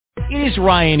It is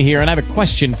Ryan here, and I have a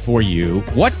question for you.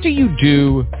 What do you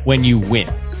do when you win?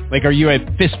 Like, are you a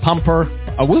fist pumper,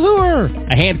 a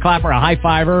woohooer, a hand clapper, a high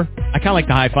fiver? I kind of like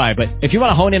the high five, but if you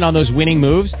want to hone in on those winning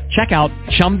moves, check out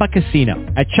Chumba Casino.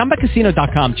 At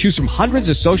ChumbaCasino.com, choose from hundreds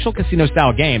of social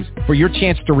casino-style games for your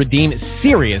chance to redeem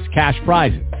serious cash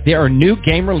prizes. There are new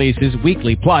game releases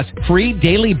weekly, plus free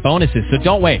daily bonuses. So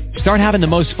don't wait. Start having the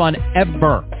most fun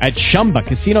ever at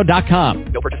ChumbaCasino.com.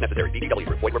 No purchase necessary. VGW.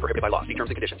 Void where prohibited by law. See terms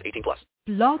and conditions. 18+.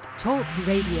 Blog Talk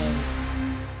Radio.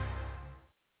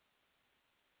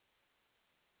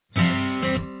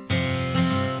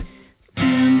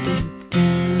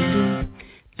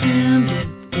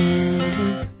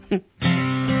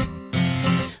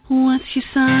 What's your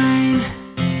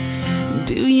sign?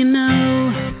 Do you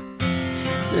know?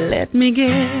 Let me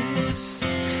guess.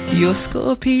 You're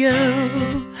Scorpio.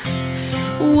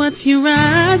 What's your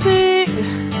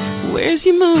rising? Where's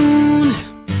your moon?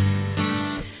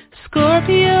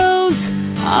 Scorpios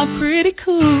are pretty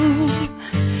cool.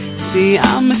 See,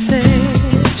 I'm a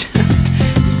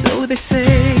Sag, so they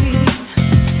say.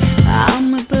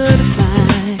 I'm a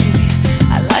butterfly,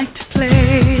 I like to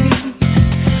play.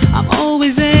 I'm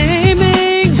always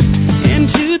aiming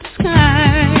into the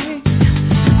sky.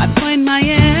 I point my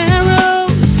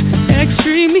arrows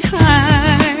extremely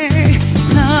high.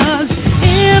 'Cause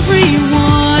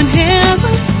everyone has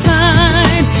a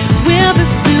sign, whether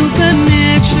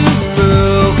supernatural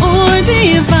or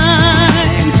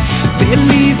divine.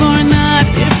 Believe or not,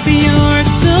 if you're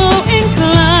so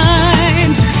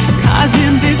inclined. 'Cause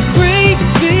in this great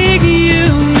big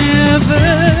universe,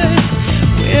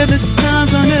 we're the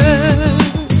stars on earth.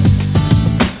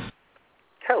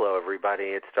 Hello, everybody.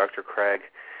 It's Dr. Craig.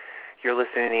 You're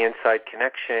listening to The Inside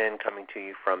Connection, coming to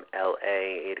you from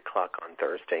L.A., 8 o'clock on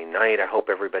Thursday night. I hope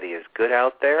everybody is good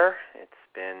out there. It's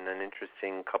been an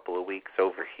interesting couple of weeks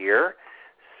over here.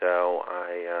 So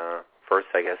first,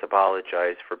 I guess,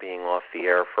 apologize for being off the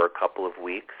air for a couple of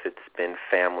weeks. It's been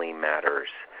family matters.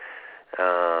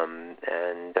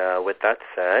 With that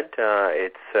said,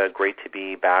 it's great to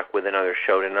be back with another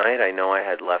show tonight. I know I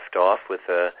had left off with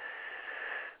a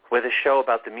show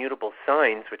about the mutable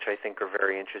signs, which I think are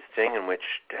very interesting and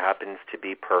which happens to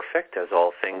be perfect, as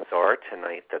all things are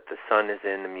tonight, that the sun is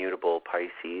in the mutable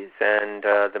Pisces and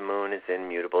the moon is in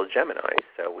mutable Gemini.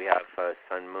 So we have a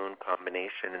sun-moon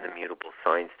combination in the mutable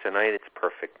signs tonight. It's a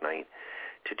perfect night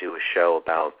to do a show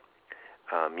about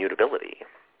mutability.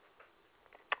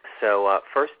 So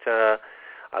first,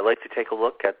 I'd like to take a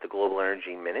look at the Global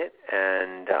Energy Minute,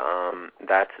 and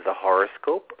that's the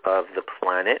horoscope of the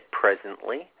planet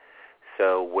presently.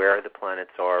 So where the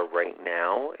planets are right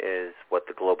now is what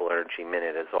the Global Energy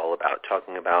Minute is all about,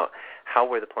 talking about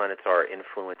where the planets are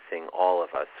influencing all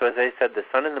of us. So as I said, the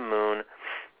sun and the moon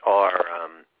are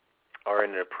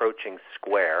in an approaching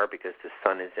square because the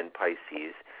sun is in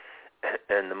Pisces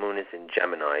and the moon is in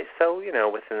Gemini. So,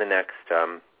 within the next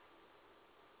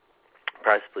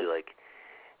possibly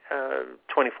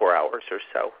 24 hours or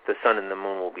so, the sun and the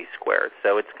moon will be squared.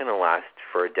 So it's going to last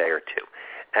for a day or two.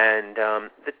 And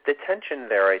the tension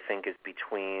there, I think, is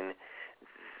between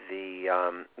the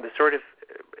sort of,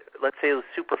 let's say, the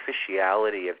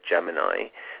superficiality of Gemini,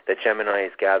 that Gemini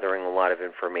is gathering a lot of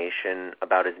information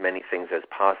about as many things as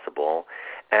possible,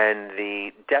 and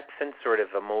the depth and sort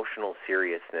of emotional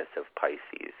seriousness of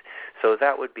Pisces. So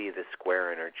that would be the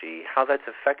square energy. How that's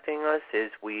affecting us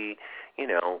is we,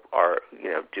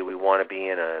 do we want to be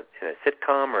in a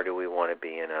sitcom or do we want to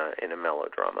be in a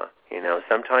melodrama?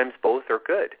 Sometimes both are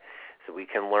good. So we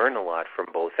can learn a lot from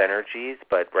both energies,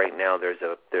 but right now there's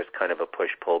kind of a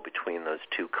push-pull between those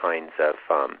two kinds of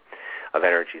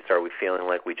energies. Are we feeling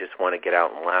like we just want to get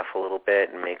out and laugh a little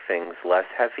bit and make things less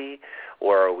heavy,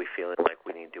 or are we feeling like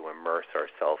we need to immerse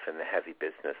ourselves in the heavy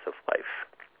business of life?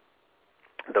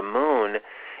 The moon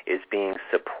is being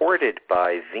supported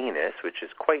by Venus, which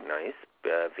is quite nice.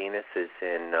 Venus is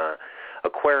in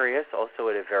Aquarius, also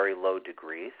at a very low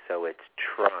degree, so it's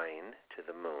trine to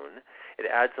the moon. It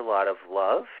adds a lot of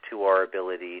love to our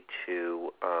ability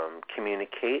to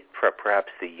communicate,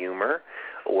 perhaps the humor,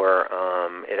 or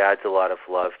it adds a lot of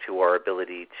love to our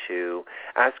ability to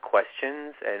ask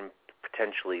questions and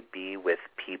potentially be with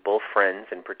people,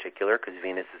 friends in particular, because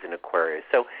Venus is in Aquarius.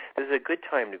 So this is a good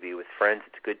time to be with friends.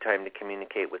 It's a good time to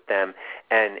communicate with them.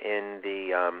 And in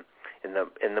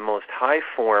the most high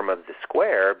form of the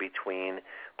square between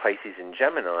Pisces and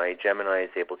Gemini, Gemini is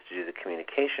able to do the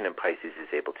communication and Pisces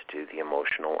is able to do the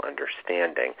emotional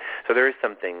understanding. So there is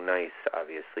something nice,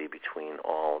 obviously, between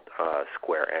all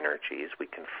square energies. We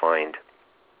can find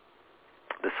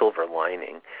the silver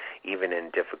lining even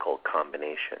in difficult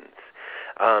combinations.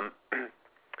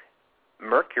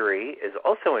 Mercury is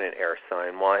also in an air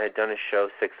sign. While I had done a show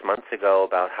 6 months ago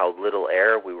about how little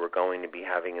air we were going to be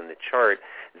having in the chart,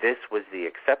 this was the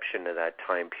exception to that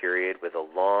time period, with a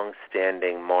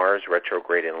long-standing Mars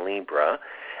retrograde in Libra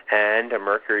and a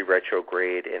Mercury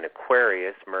retrograde in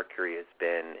Aquarius. Mercury has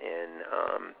been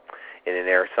in an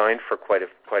air sign for quite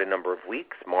a number of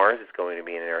weeks. Mars is going to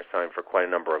be in an air sign for quite a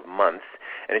number of months.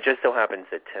 And it just so happens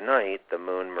that tonight, the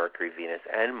Moon, Mercury, Venus,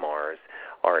 and Mars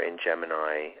are in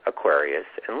Gemini, Aquarius,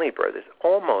 and Libra. There's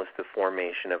almost the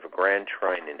formation of a grand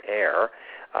trine in air,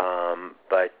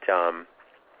 but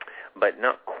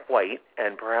not quite.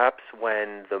 And perhaps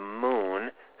when the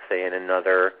Moon, say in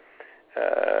another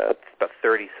about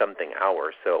 30-something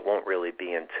hours, so it won't really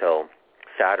be until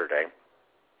Saturday,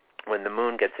 when the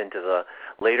Moon gets into the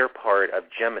later part of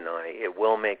Gemini, it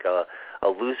will make a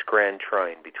loose grand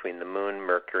trine between the Moon,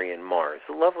 Mercury, and Mars.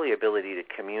 A lovely ability to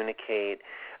communicate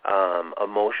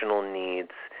emotional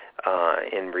needs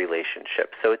in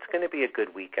relationships. So it's going to be a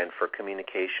good weekend for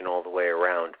communication all the way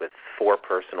around, with 4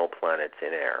 personal planets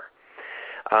in air.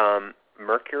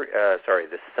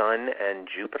 The Sun and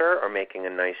Jupiter are making a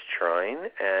nice trine,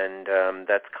 and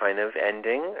that's kind of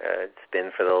ending. It's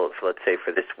been let's say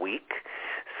for this week.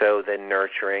 So the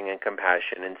nurturing and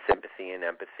compassion and sympathy and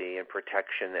empathy and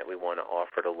protection that we want to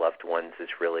offer to loved ones is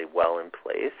really well in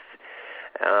place.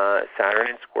 Saturn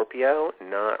in Scorpio,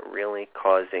 not really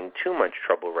causing too much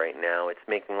trouble right now. It's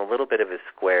making a little bit of a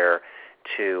square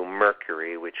to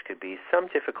Mercury, which could be some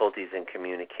difficulties in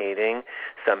communicating,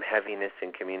 some heaviness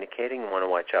in communicating. You want to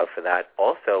watch out for that.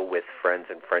 Also with friends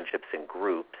and friendships and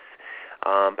groups.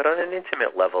 But on an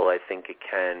intimate level, I think it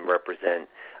can represent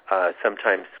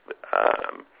sometimes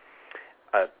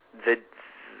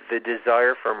the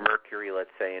desire for Mercury,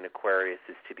 let's say, in Aquarius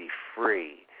is to be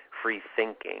free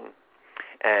thinking.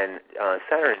 And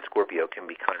Saturn in Scorpio can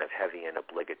be kind of heavy and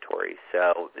obligatory.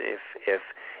 So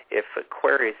if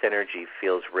Aquarius energy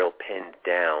feels real pinned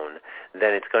down,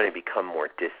 then it's going to become more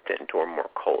distant or more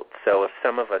cold. So if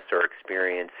some of us are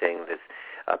experiencing this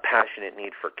passionate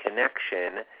need for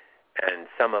connection, and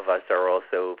some of us are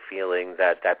also feeling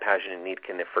that passionate need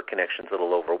for connection is a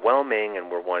little overwhelming,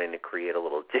 and we're wanting to create a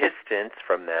little distance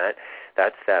from that,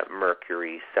 that's that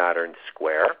Mercury-Saturn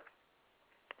square.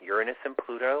 Uranus and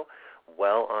Pluto,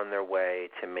 well on their way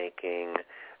to making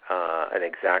an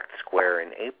exact square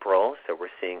in April, so we're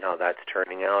seeing how that's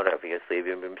turning out. Obviously, if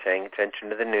you've been paying attention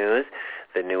to the news,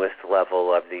 the newest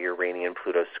level of the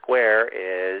Uranian-Pluto square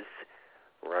is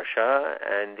Russia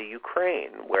and the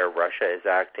Ukraine, where Russia is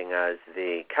acting as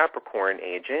the Capricorn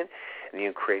agent, and the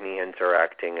Ukrainians are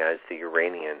acting as the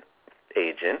Uranian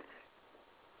agent.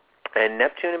 And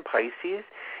Neptune in Pisces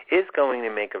is going to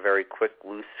make a very quick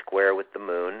loose square with the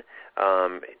Moon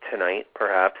tonight,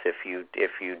 perhaps if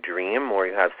you dream or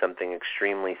you have something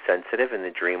extremely sensitive in the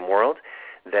dream world,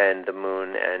 then the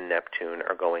Moon and Neptune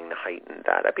are going to heighten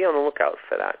that. I'd be on the lookout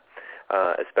for that,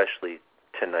 especially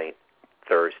tonight,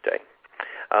 Thursday.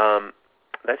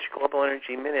 That's your Global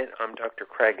Energy Minute. I'm Dr.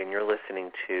 Craig, and you're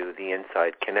listening to The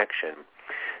Inside Connection.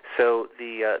 So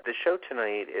the show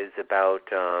tonight is about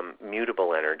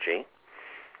mutable energy,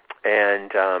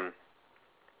 and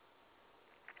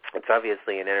it's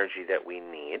obviously an energy that we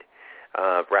need.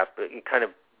 Kind of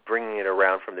bringing it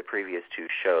around from the previous 2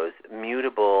 shows,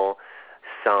 mutable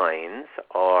signs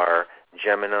are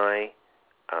Gemini,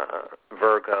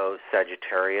 Virgo,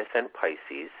 Sagittarius, and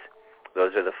Pisces.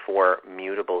 Those are the 4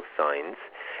 mutable signs.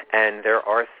 And there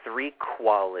are 3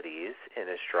 qualities in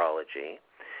astrology.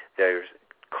 There's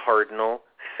cardinal,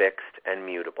 fixed, and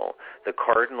mutable. The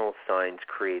cardinal signs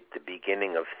create the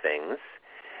beginning of things.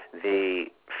 The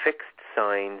fixed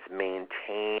signs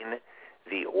maintain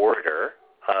the order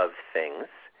of things.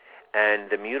 And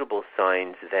the mutable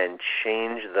signs then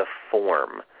change the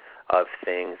form of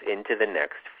things into the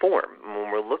next form.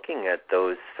 When we're looking at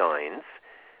those signs,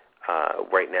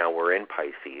 right now we're in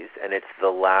Pisces, and it's the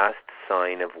last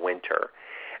sign of winter.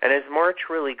 And as March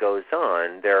really goes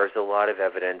on, there's a lot of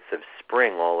evidence of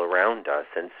spring all around us.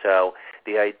 And so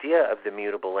the idea of the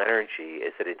mutable energy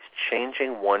is that it's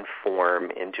changing one form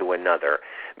into another.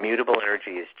 Mutable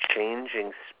energy is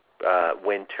changing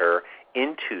winter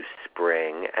into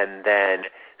spring, and then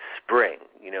spring.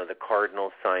 You know, the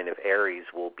cardinal sign of Aries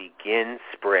will begin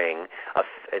spring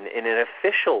in an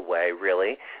official way,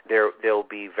 really. There'll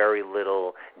be very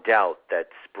little doubt that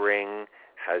spring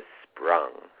has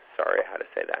sprung. Sorry, how to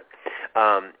say that.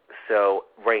 So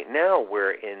right now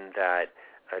we're in that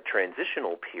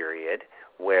transitional period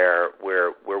where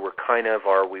we're kind of,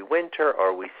 are we winter,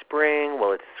 are we spring?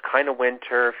 Well, it's kind of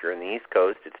winter. If you're in the East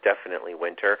Coast, it's definitely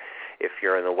winter. If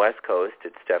you're in the West Coast,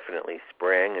 it's definitely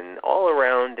spring. And all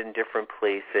around in different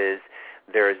places,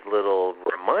 there's little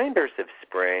reminders of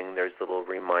spring. There's little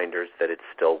reminders that it's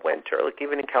still winter. Like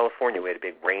even in California, we had a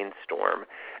big rainstorm,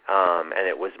 and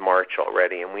it was March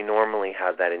already. And we normally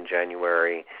have that in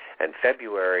January and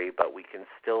February, but we can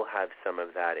still have some of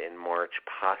that in March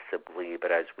possibly.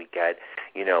 But as we get,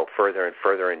 further and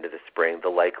further into the spring, the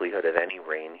likelihood of any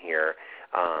rain here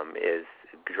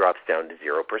drops down to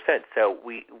 0%. So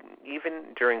we,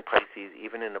 even during Pisces,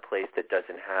 even in a place that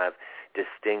doesn't have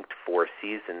distinct 4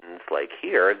 seasons like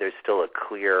here, there's still a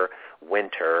clear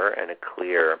winter and a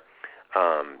clear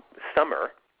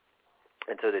summer.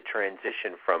 And so the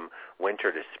transition from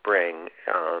winter to spring,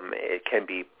 it can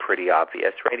be pretty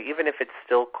obvious, right? Even if it's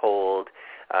still cold,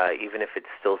 even if it's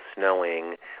still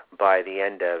snowing, by the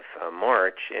end of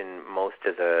March in most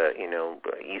of the,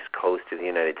 east coast of the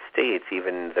United States,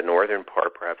 even the northern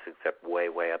part, perhaps except way,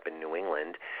 way up in New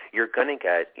England, you're going to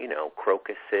get,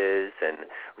 crocuses and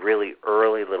really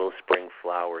early little spring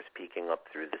flowers peeking up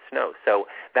through the snow. So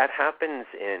that happens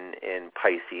in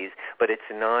Pisces, but it's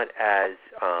not as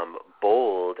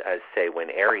bold as, say, when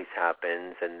Aries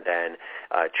happens and then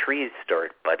trees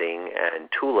start budding and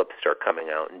tulips start coming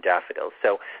out and daffodils.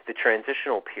 So the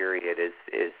transitional period is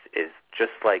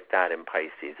just like that in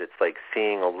Pisces. It's like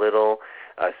seeing a little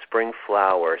spring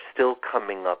flower still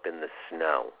coming up in the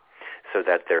snow, so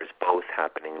that there's both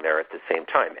happening there at the same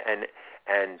time.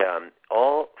 And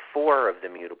all 4 of the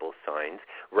mutable signs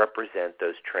represent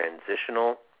those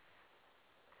transitional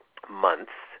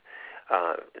months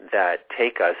that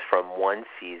take us from one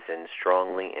season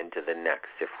strongly into the next.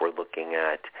 If we're looking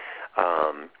at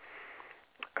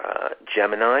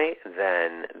Gemini,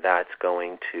 then that's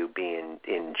going to be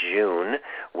in June,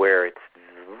 where it's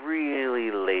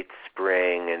really late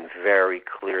spring and very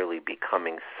clearly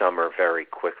becoming summer very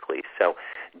quickly. So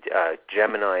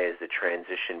Gemini is the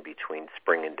transition between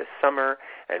spring into summer,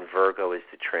 and Virgo is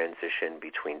the transition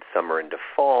between summer into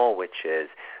fall, which is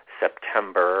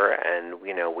September. And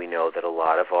we know that a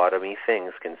lot of autumny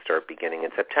things can start beginning in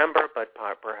September, but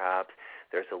perhaps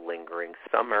there's a lingering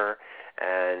summer,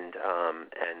 and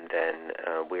then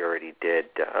we already did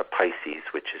Pisces,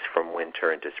 which is from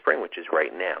winter into spring, which is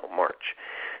right now, March.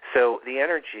 So the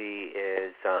energy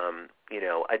is,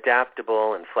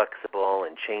 adaptable and flexible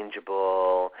and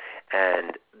changeable,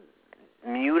 and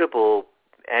mutable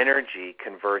energy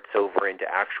converts over into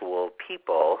actual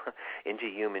people, into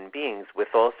human beings, with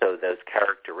also those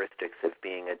characteristics of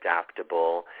being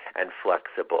adaptable and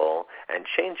flexible and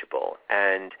changeable.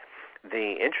 And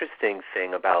the interesting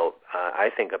thing about, I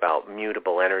think, about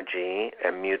mutable energy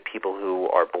and people who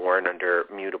are born under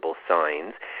mutable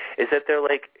signs is that they're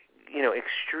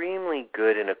extremely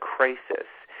good in a crisis,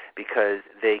 because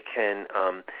they can,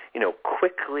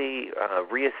 quickly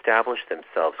reestablish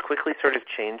themselves, quickly sort of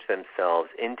change themselves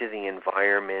into the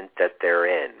environment that they're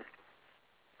in.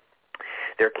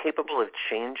 They're capable of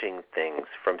changing things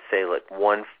from, say,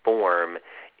 one form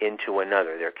into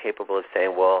another. They're capable of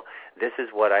saying, well, this is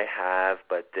what I have,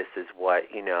 but this is what,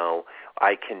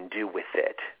 I can do with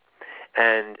it.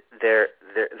 And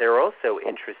they're also,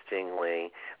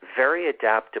 interestingly, very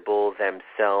adaptable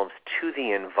themselves to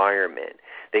the environment.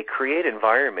 They create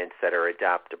environments that are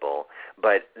adaptable,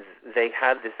 but they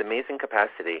have this amazing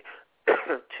capacity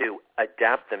to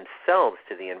adapt themselves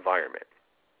to the environment.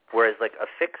 Whereas a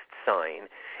fixed sign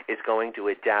is going to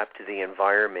adapt to the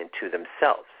environment to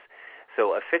themselves.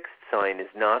 So a fixed sign is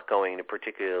not going to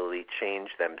particularly change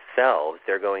themselves.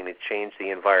 They're going to change the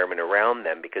environment around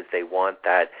them because they want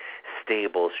that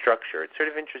stable structure. It's sort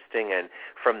of interesting, and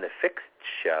from the fixed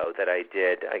show that I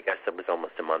did, I guess it was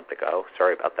almost a month ago,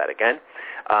 sorry about that again,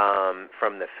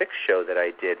 from the fixed show that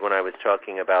I did when I was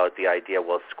talking about the idea,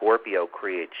 well, Scorpio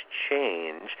creates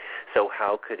change, so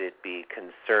how could it be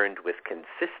concerned with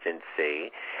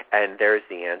consistency? And there's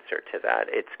the answer to that.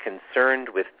 It's concerned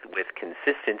with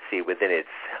consistency within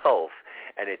itself,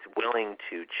 and it's willing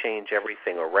to change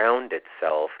everything around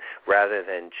itself rather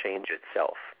than change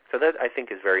itself. So that, I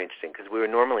think, is very interesting, because we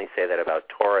would normally say that about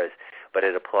Taurus, but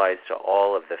it applies to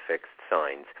all of the fixed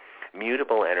signs.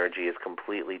 Mutable energy is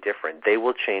completely different. They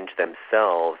will change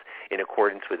themselves in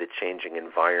accordance with a changing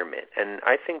environment. And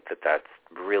I think that that's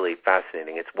really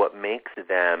fascinating. It's what makes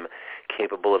them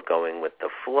capable of going with the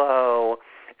flow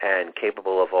and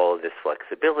capable of all of this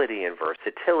flexibility and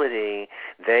versatility.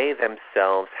 They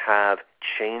themselves have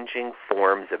changing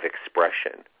forms of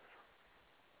expression.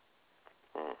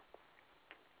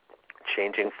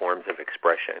 Changing forms of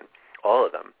expression. All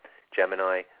of them.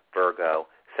 Gemini, Virgo,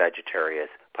 Sagittarius,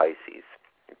 Pisces.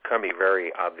 It can be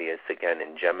very obvious, again,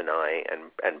 in Gemini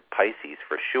and Pisces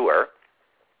for sure.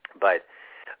 But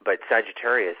But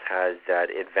Sagittarius has that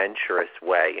adventurous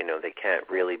way. They can't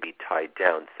really be tied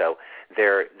down. So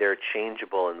they're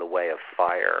changeable in the way of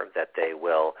fire, that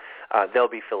they'll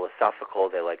be philosophical.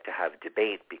 They like to have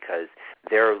debate because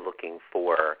they're looking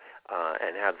for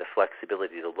and have the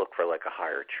flexibility to look for like a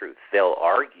higher truth. They'll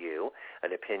argue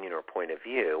an opinion or point of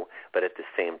view, but at the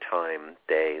same time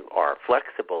they are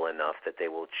flexible enough that they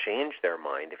will change their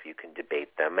mind if you can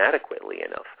debate them adequately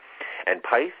enough. And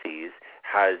Pisces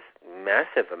has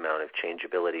massive amount of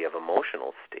changeability of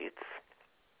emotional states.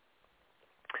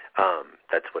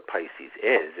 That's what Pisces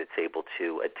is. It's able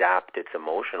to adapt its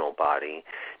emotional body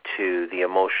to the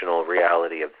emotional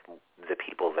reality of the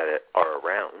people that are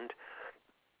around.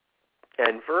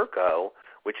 And Virgo,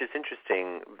 which is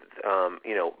interesting,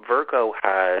 Virgo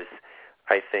has,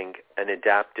 I think, an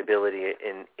adaptability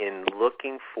in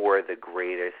looking for the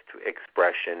greatest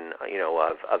expression,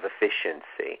 of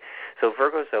efficiency. So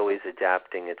Virgo's always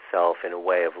adapting itself in a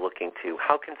way of looking to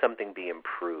how can something be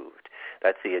improved.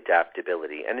 That's the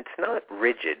adaptability. And it's not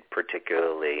rigid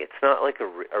particularly. It's not like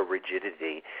a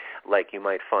rigidity like you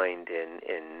might find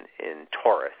in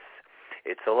Taurus.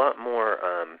 It's a lot more...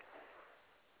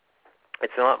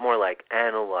 It's a lot more like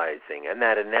analyzing, and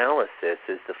that analysis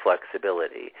is the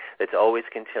flexibility that's always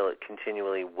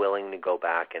continually willing to go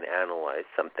back and analyze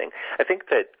something. I think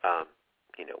that,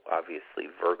 obviously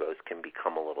Virgos can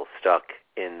become a little stuck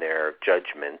in their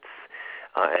judgments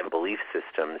and belief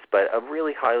systems, but a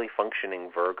really highly functioning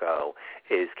Virgo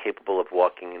is capable of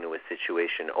walking into a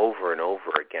situation over and over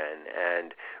again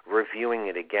and reviewing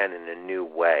it again in a new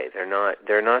way. They're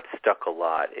not stuck a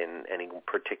lot in any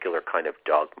particular kind of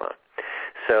dogma.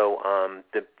 So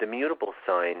the mutable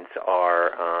signs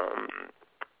are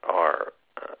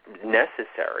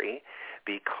necessary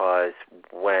because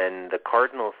when the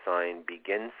cardinal sign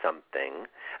begins something,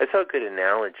 I saw a good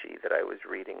analogy that I was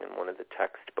reading in one of the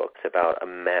textbooks about a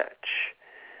match,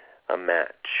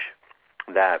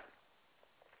 that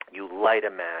you light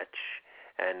a match,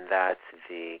 and that's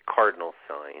the cardinal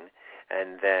sign,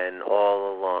 and then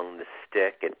all along the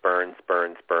stick it burns.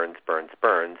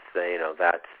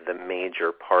 That's the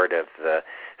major part of the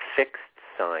fixed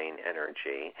sign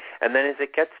energy. And then as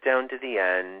it gets down to the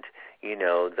end,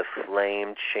 the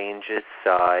flame changes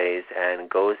size and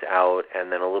goes out,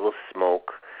 and then a little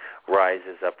smoke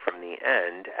rises up from the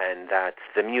end, and that's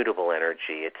the mutable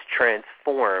energy. It's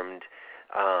transformed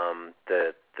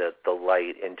the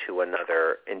light into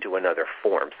another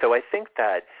form. So I think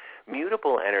that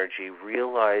mutable energy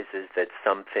realizes that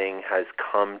something has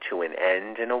come to an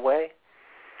end in a way.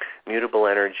 Mutable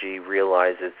energy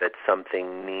realizes that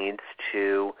something needs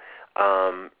to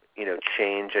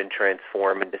change and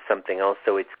transform into something else,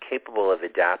 so it's capable of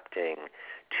adapting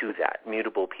to that.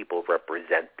 Mutable people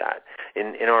represent that.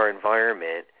 In our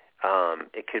environment,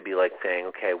 it could be like saying,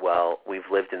 okay, well, we've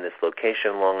lived in this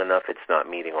location long enough, it's not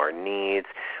meeting our needs.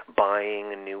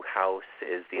 Buying a new house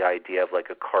is the idea of like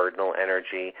a cardinal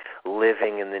energy.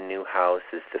 Living in the new house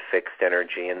is the fixed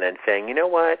energy. And then saying, you know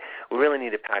what, we really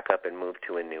need to pack up and move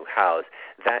to a new house.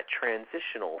 That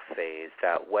transitional phase,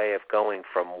 that way of going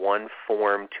from one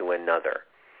form to another,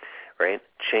 right?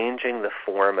 Changing the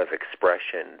form of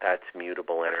expression, that's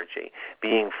mutable energy.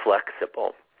 Being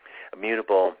flexible.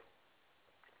 Mutable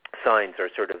signs are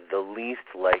sort of the least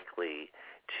likely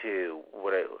to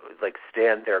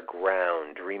stand their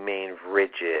ground, remain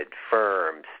rigid,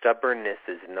 firm. Stubbornness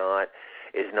is not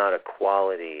a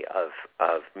quality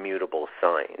of mutable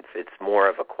signs. It's more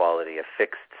of a quality of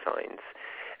fixed signs.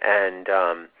 And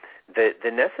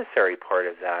the necessary part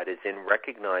of that is in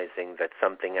recognizing that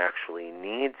something actually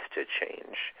needs to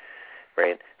change,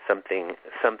 right? Something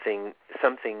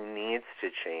needs to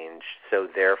change. So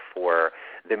therefore,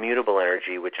 the mutable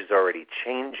energy, which is already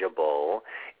changeable,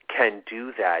 can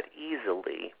do that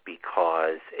easily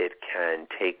because it can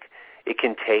take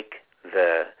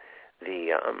the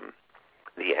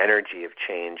energy of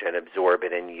change and absorb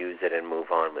it and use it and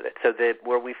move on with it. So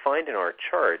where we find in our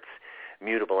charts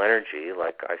mutable energy,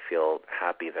 like I feel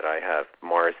happy that I have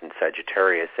Mars and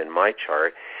Sagittarius in my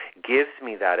chart, gives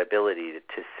me that ability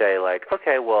to say like,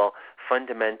 okay, well,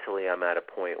 fundamentally I'm at a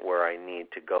point where I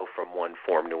need to go from one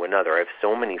form to another. I have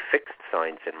so many fixed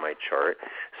signs in my chart,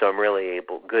 so I'm really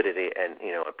good at it and,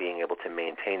 being able to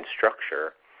maintain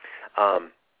structure.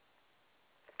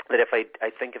 That I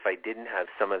think if I didn't have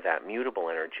some of that mutable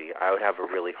energy, I would have a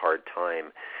really hard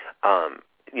time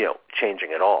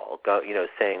changing at all,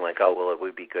 saying like, oh, well, it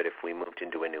would be good if we moved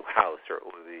into a new house, or it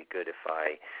would be good if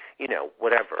I,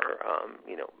 whatever,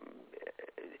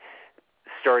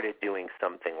 started doing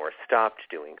something or stopped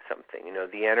doing something. You know,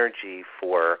 the energy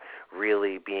for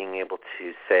really being able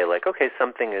to say, like, okay,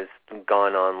 something has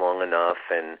gone on long enough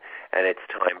and it's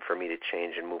time for me to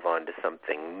change and move on to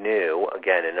something new.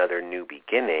 Again, another new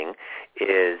beginning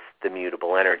is the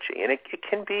mutable energy. And it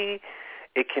can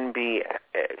be,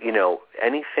 you know,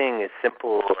 anything as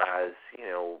simple as, you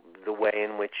know, the way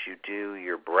in which you do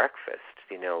your breakfast.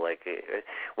 You know, like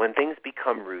when things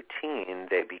become routine,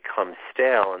 they become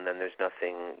stale, and then there's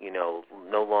nothing, you know,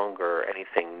 no longer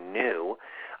anything new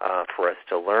for us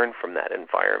to learn from that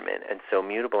environment. And so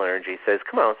mutable energy says,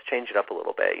 come on, let's change it up a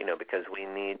little bit, you know, because we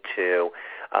need to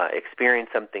experience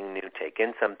something new, take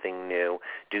in something new,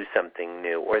 do something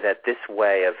new, or that this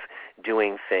way of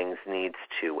doing things needs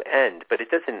to end. But it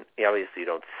doesn't, obviously you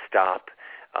don't stop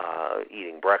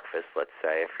eating breakfast, let's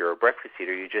say. If you're a breakfast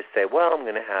eater, you just say, well, I'm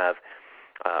going to have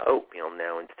oatmeal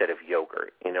now instead of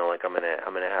yogurt. You know, like I'm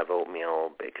gonna have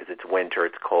oatmeal because it's winter,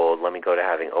 it's cold. Let me go to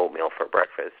having oatmeal for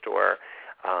breakfast, or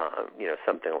you know,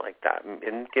 something like that.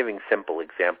 And giving simple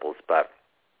examples, but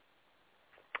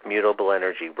mutable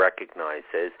energy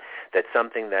recognizes that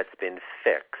something that's been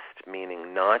fixed,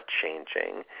 meaning not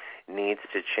changing, needs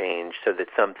to change so that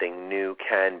something new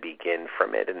can begin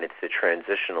from it, and it's the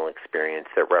transitional experience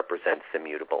that represents the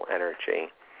mutable energy.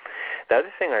 The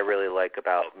other thing I really like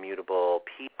about mutable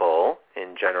people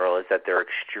in general is that they're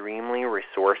extremely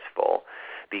resourceful.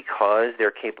 Because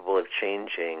they're capable of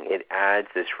changing, it adds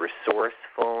this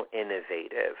resourceful,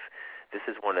 innovative. This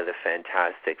is one of the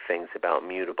fantastic things about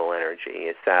mutable energy,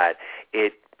 is that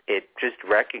it just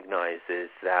recognizes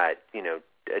that, you know,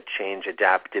 a change,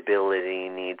 adaptability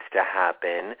needs to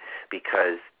happen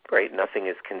because, right, nothing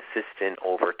is consistent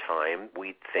over time.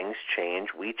 Things change,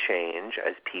 we change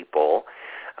as people.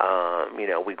 You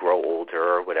know, we grow older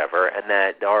or whatever, and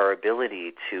that our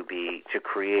ability to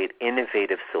create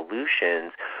innovative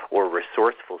solutions or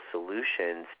resourceful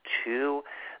solutions to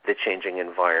the changing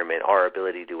environment, our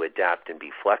ability to adapt and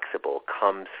be flexible,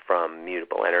 comes from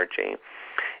mutable energy.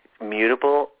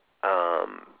 Mutable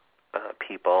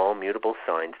people, mutable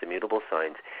signs, the mutable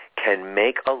signs can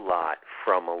make a lot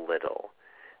from a little.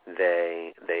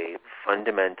 They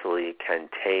fundamentally can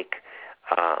take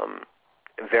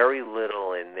very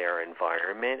little in their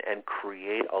environment and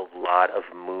create a lot of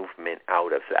movement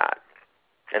out of that.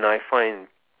 And I find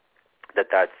that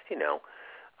that's, you know,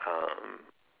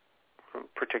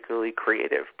 particularly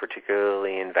creative,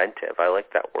 particularly inventive. I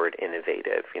like that word,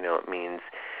 innovative. You know, it means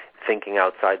thinking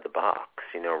outside the box,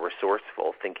 you know,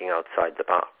 resourceful, thinking outside the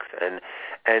box.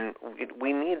 And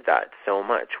we need that so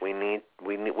much. We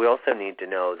also need to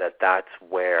know that that's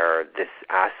where this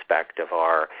aspect of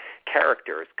our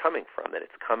character is coming from, that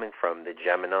it's coming from the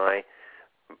Gemini,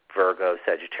 Virgo,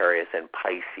 Sagittarius, and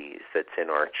Pisces that's in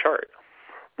our chart.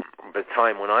 The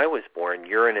time when I was born,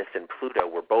 Uranus and Pluto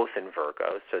were both in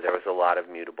Virgo, so there was a lot of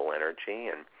mutable energy,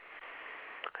 and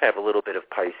I have a little bit of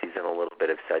Pisces and a little bit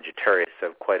of Sagittarius,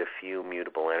 so quite a few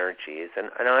mutable energies. And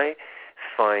I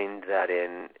find that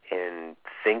in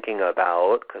thinking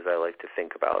about, because I like to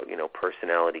think about, you know,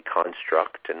 personality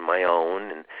construct and my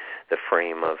own and the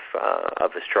frame of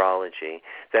astrology,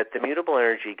 that the mutable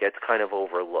energy gets kind of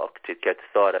overlooked. It gets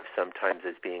thought of sometimes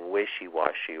as being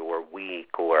wishy-washy or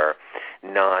weak or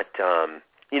not,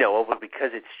 you know,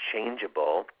 because it's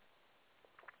changeable.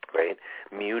 Right?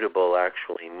 Mutable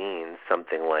actually means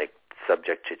something like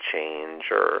subject to change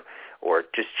or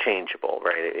just changeable,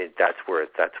 right? That's where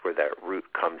that root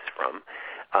comes from.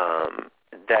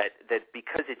 That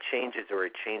because it changes or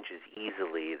it changes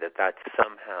easily, that's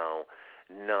somehow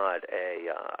not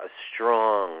a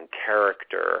strong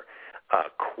character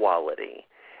quality,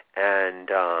 and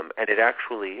it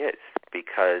actually is,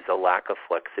 because a lack of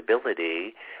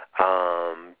flexibility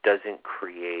doesn't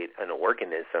create an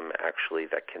organism actually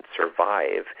that can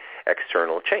survive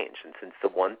external change. And since the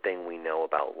one thing we know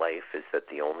about life is that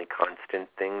the only constant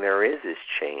thing there is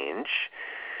change,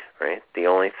 right? The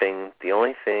only thing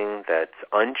that's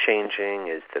unchanging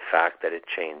is the fact that it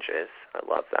changes. I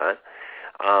love that.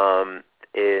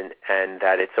 And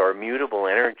that it's our mutable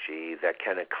energy that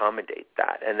can accommodate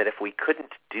that. And that if we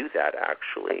couldn't do that,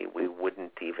 actually, we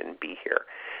wouldn't even be here.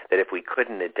 That if we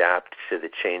couldn't adapt to the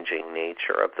changing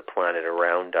nature of the planet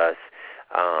around us,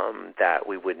 that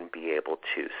we wouldn't be able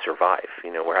to survive.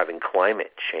 You know, we're having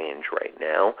climate change right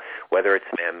now, whether it's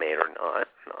man-made or not.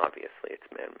 Obviously it's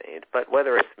man-made, but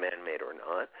whether it's man-made or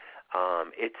not,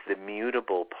 it's the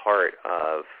mutable part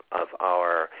of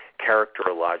our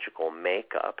characterological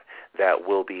makeup that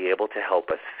will be able to help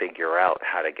us figure out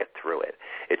how to get through it.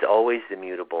 It's always the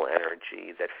mutable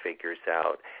energy that figures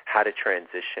out how to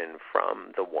transition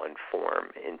from the one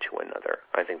form into another.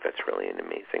 I think that's really an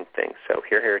amazing thing. So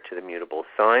here to the Mutable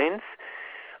Signs.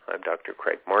 I'm Dr.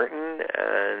 Craig Martin,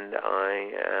 and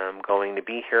I am going to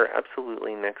be here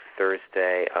absolutely next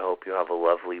Thursday. I hope you have a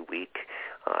lovely week.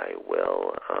 I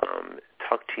will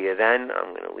talk to you then.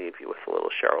 I'm going to leave you with a little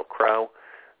Sheryl Crow.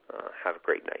 Have a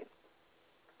great night.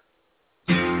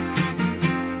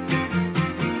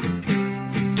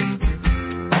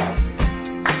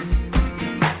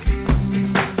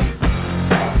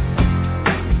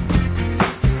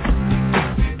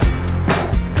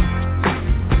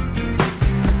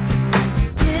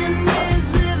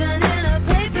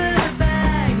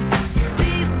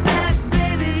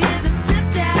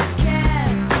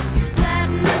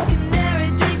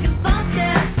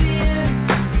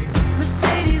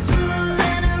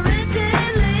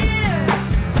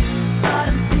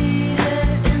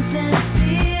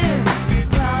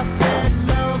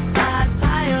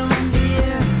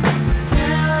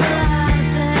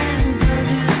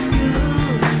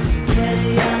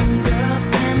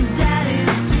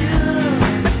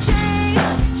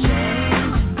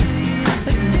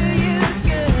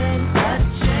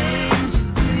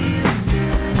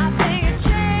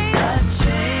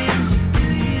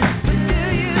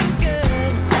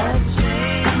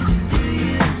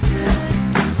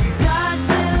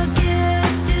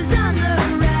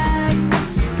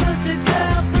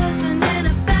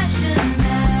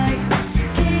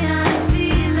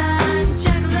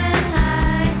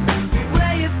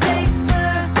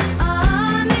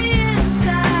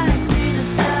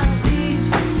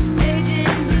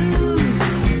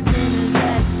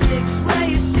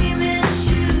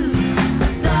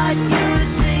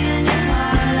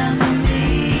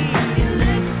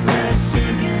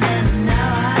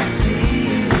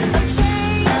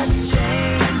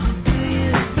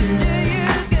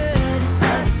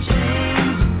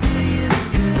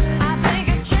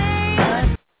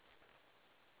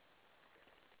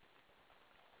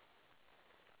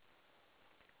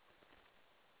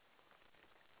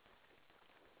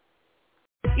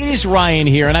 It is Ryan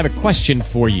here, and I have a question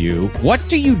for you. What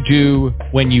do you do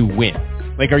when you win?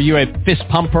 Like, are you a fist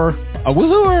pumper, a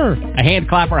woohooer, a hand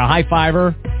clapper, a high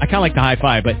fiver? I kind of like the high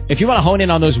five, but if you want to hone in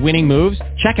on those winning moves,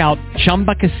 check out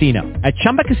Chumba Casino. At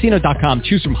ChumbaCasino.com,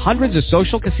 choose from hundreds of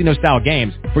social casino-style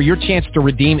games for your chance to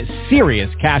redeem serious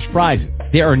cash prizes.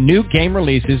 There are new game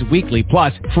releases weekly,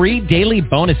 plus free daily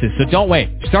bonuses. So don't wait.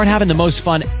 Start having the most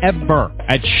fun ever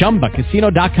at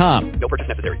ChumbaCasino.com. No purchase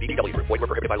necessary. VGW. Void where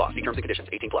prohibited by law. See terms and conditions.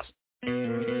 18+.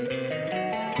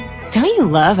 Don't you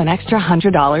love an extra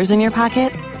 $100 in your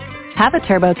pocket? Have a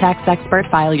TurboTax expert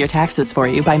file your taxes for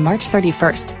you by March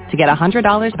 31st to get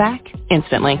 $100 back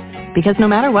instantly. Because no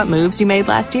matter what moves you made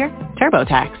last year,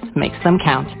 TurboTax makes them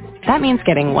count. That means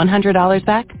getting $100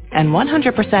 back and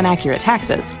 100% accurate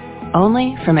taxes.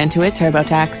 Only from Intuit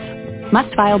TurboTax.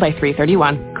 Must file by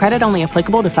 3/31. Credit only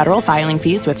applicable to federal filing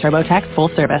fees with TurboTax full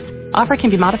service. Offer can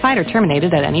be modified or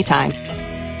terminated at any time.